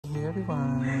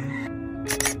everyone.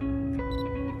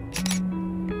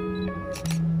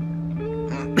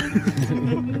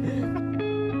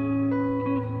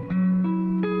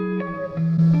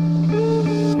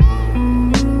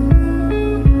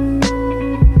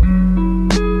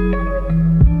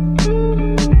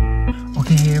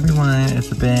 Okay, hey everyone, it's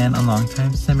been a long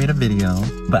time since I made a video,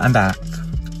 but I'm back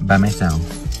by myself.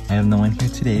 I have no one here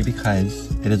today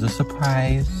because it is a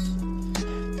surprise.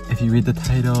 If you read the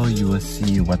title, you will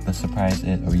see what the surprise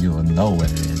is, or you will know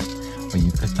what it is, or you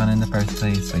clicked on it in the first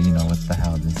place, so you know what the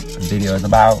hell this video is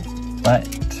about. But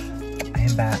I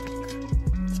am back.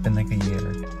 It's been like a year.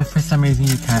 If for some reason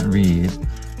you can't read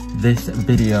this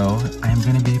video, I'm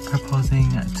gonna be proposing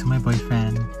to my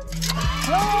boyfriend.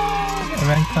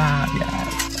 Everyone clap,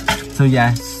 yes. So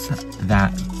yes,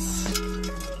 that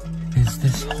is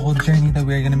this whole journey that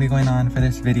we're gonna be going on for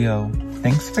this video.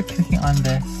 Thanks for clicking on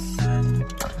this, and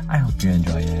I hope you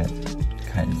enjoy it,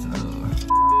 because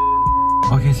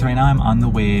okay, so right now I'm on the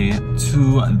way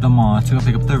to the mall to go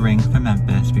pick up the ring for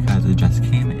Memphis because it just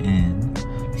came in.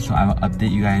 So I will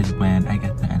update you guys when I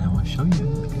get there and I will show you.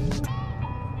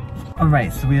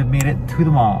 Alright, so we have made it to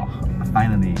the mall,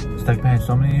 finally. Stuck behind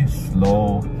so many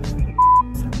slow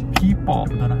people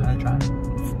who don't know how to drive.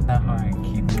 It's not hard,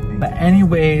 keep moving. But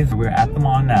anyways, we're at the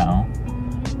mall now,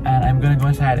 and I'm gonna go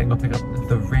inside and go pick up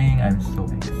the ring. I'm so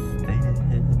excited.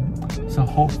 So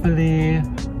hopefully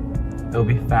it'll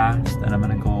be fast, and I'm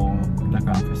gonna go look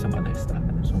around for some other stuff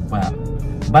as well.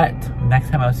 But next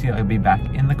time I'll see you, I'll be back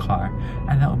in the car,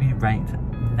 and that will be right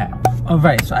now.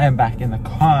 Alright, so I am back in the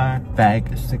car.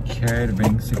 Bag secured,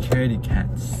 ring secured. You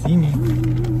can't see me.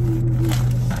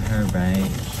 Got her right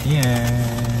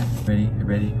here.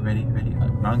 Ready. Oh,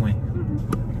 wrong way.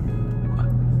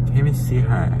 Can't even see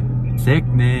her.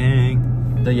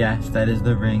 Sickening. So yes, that is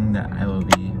the ring that I will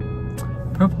be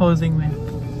proposing with.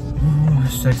 Ooh,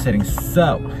 so exciting.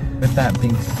 So, with that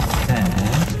being said,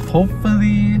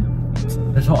 hopefully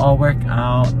this will all work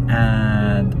out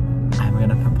and I'm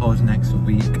gonna propose next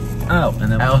week. Oh,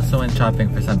 and then I also went shopping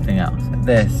for something else.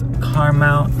 This car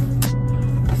mount,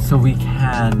 so we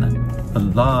can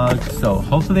vlog. So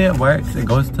hopefully it works. It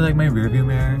goes to like my rearview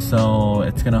mirror, so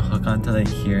it's gonna hook onto like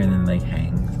here and then like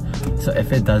hangs. So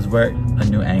if it does work, a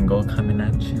new angle coming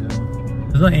at you.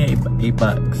 It's only $8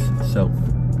 bucks, so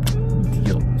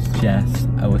deals. Yes,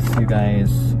 I will see you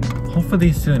guys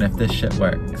hopefully soon if this shit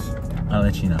works. I'll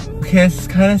let you know. Okay, this is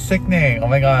kind of sickening. Oh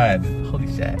my god. Holy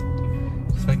shit.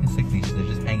 It's fucking sickening. They're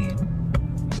just hanging.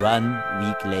 1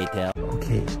 week later.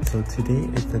 Okay, so today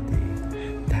is the day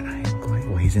that I am going.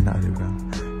 Oh, he's in the other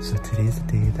room. So today is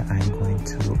the day that I am going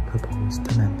to propose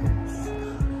to Memphis.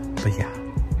 But yeah,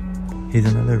 he's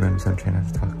in the other room, so I'm trying not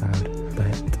to talk loud.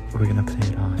 But we're gonna play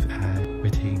it off as we're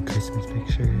taking Christmas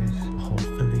pictures.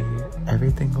 Hopefully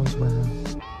everything goes well.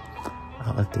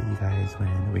 I'll update you guys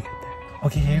when we get there.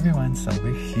 Okay, hey everyone, so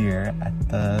we're here at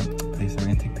the place where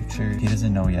we're gonna take pictures. He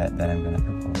doesn't know yet that I'm gonna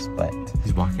propose, but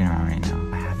he's walking around right now.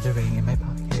 I have the ring in my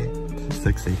pocket. I'm so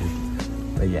excited.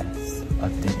 But yes,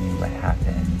 update you what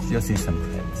happens. You'll see some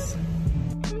clips.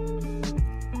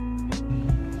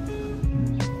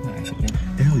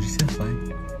 Ew, did you see the fly?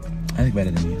 I think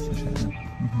better than you, so shut up.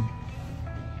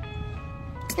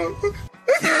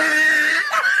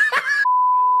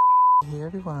 Hey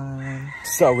everyone.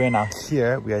 So we're now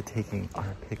here. We are taking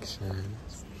our pictures.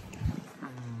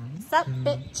 What's up,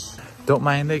 bitch? Don't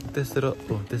mind like this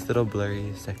little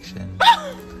blurry section.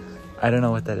 I don't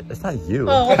know what that is. It's not you.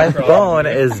 Oh. My phone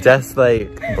is just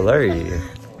like blurry.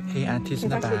 Hey, auntie's in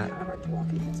the back.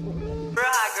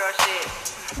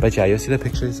 But yeah, you'll see the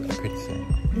pictures pretty soon.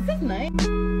 This is nice.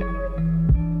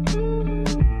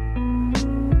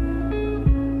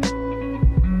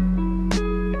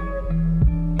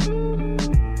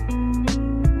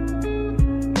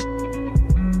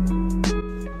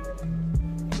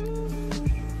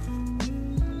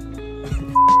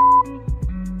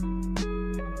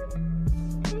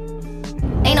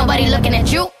 Ain't nobody looking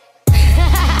at you.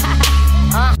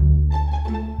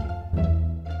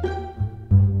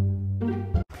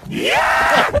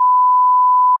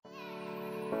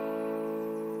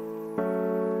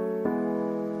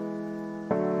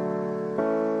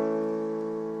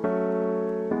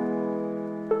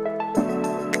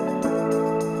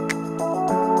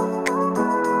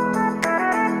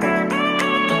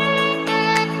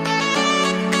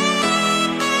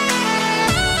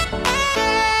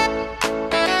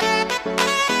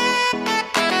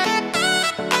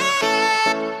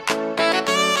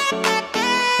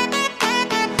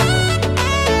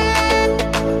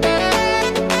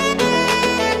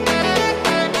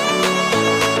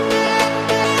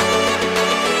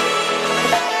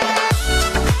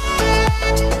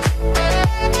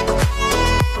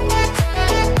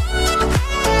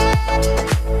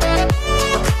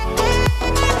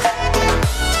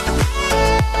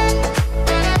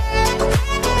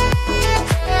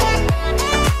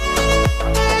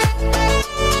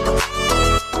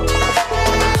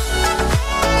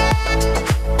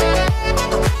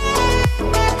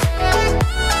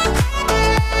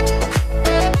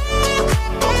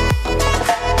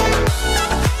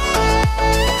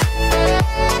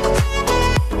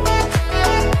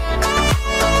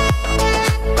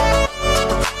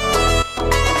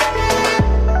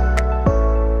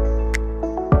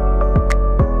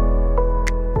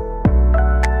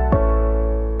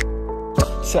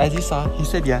 as you saw, he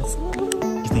said yes.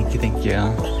 Thank you, thank you.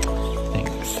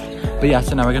 Thanks. But yeah,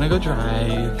 so now we're gonna go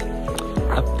drive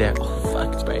up there. Oh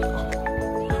fuck, it's bright.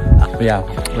 But yeah,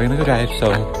 we're gonna go drive,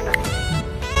 so.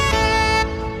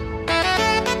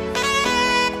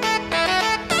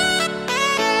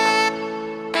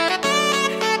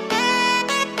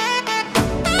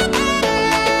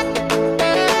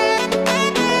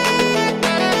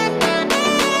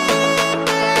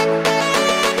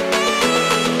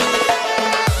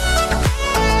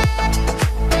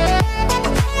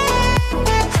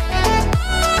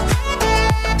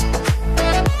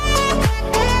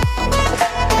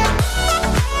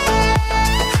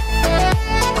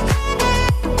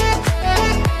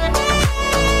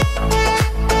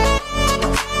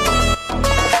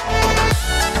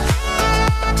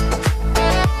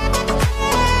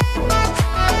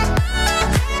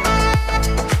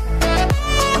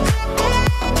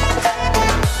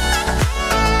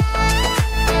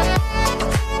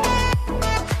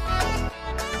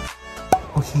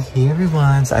 Hey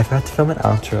everyone, so I forgot to film an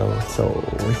outro, so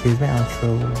here's my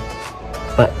outro.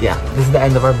 But yeah, this is the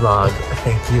end of our vlog.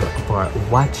 Thank you for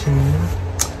watching.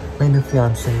 My new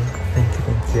fiance, thank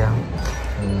you.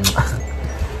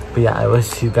 But yeah, I will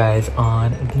see you guys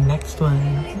on the next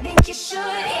one.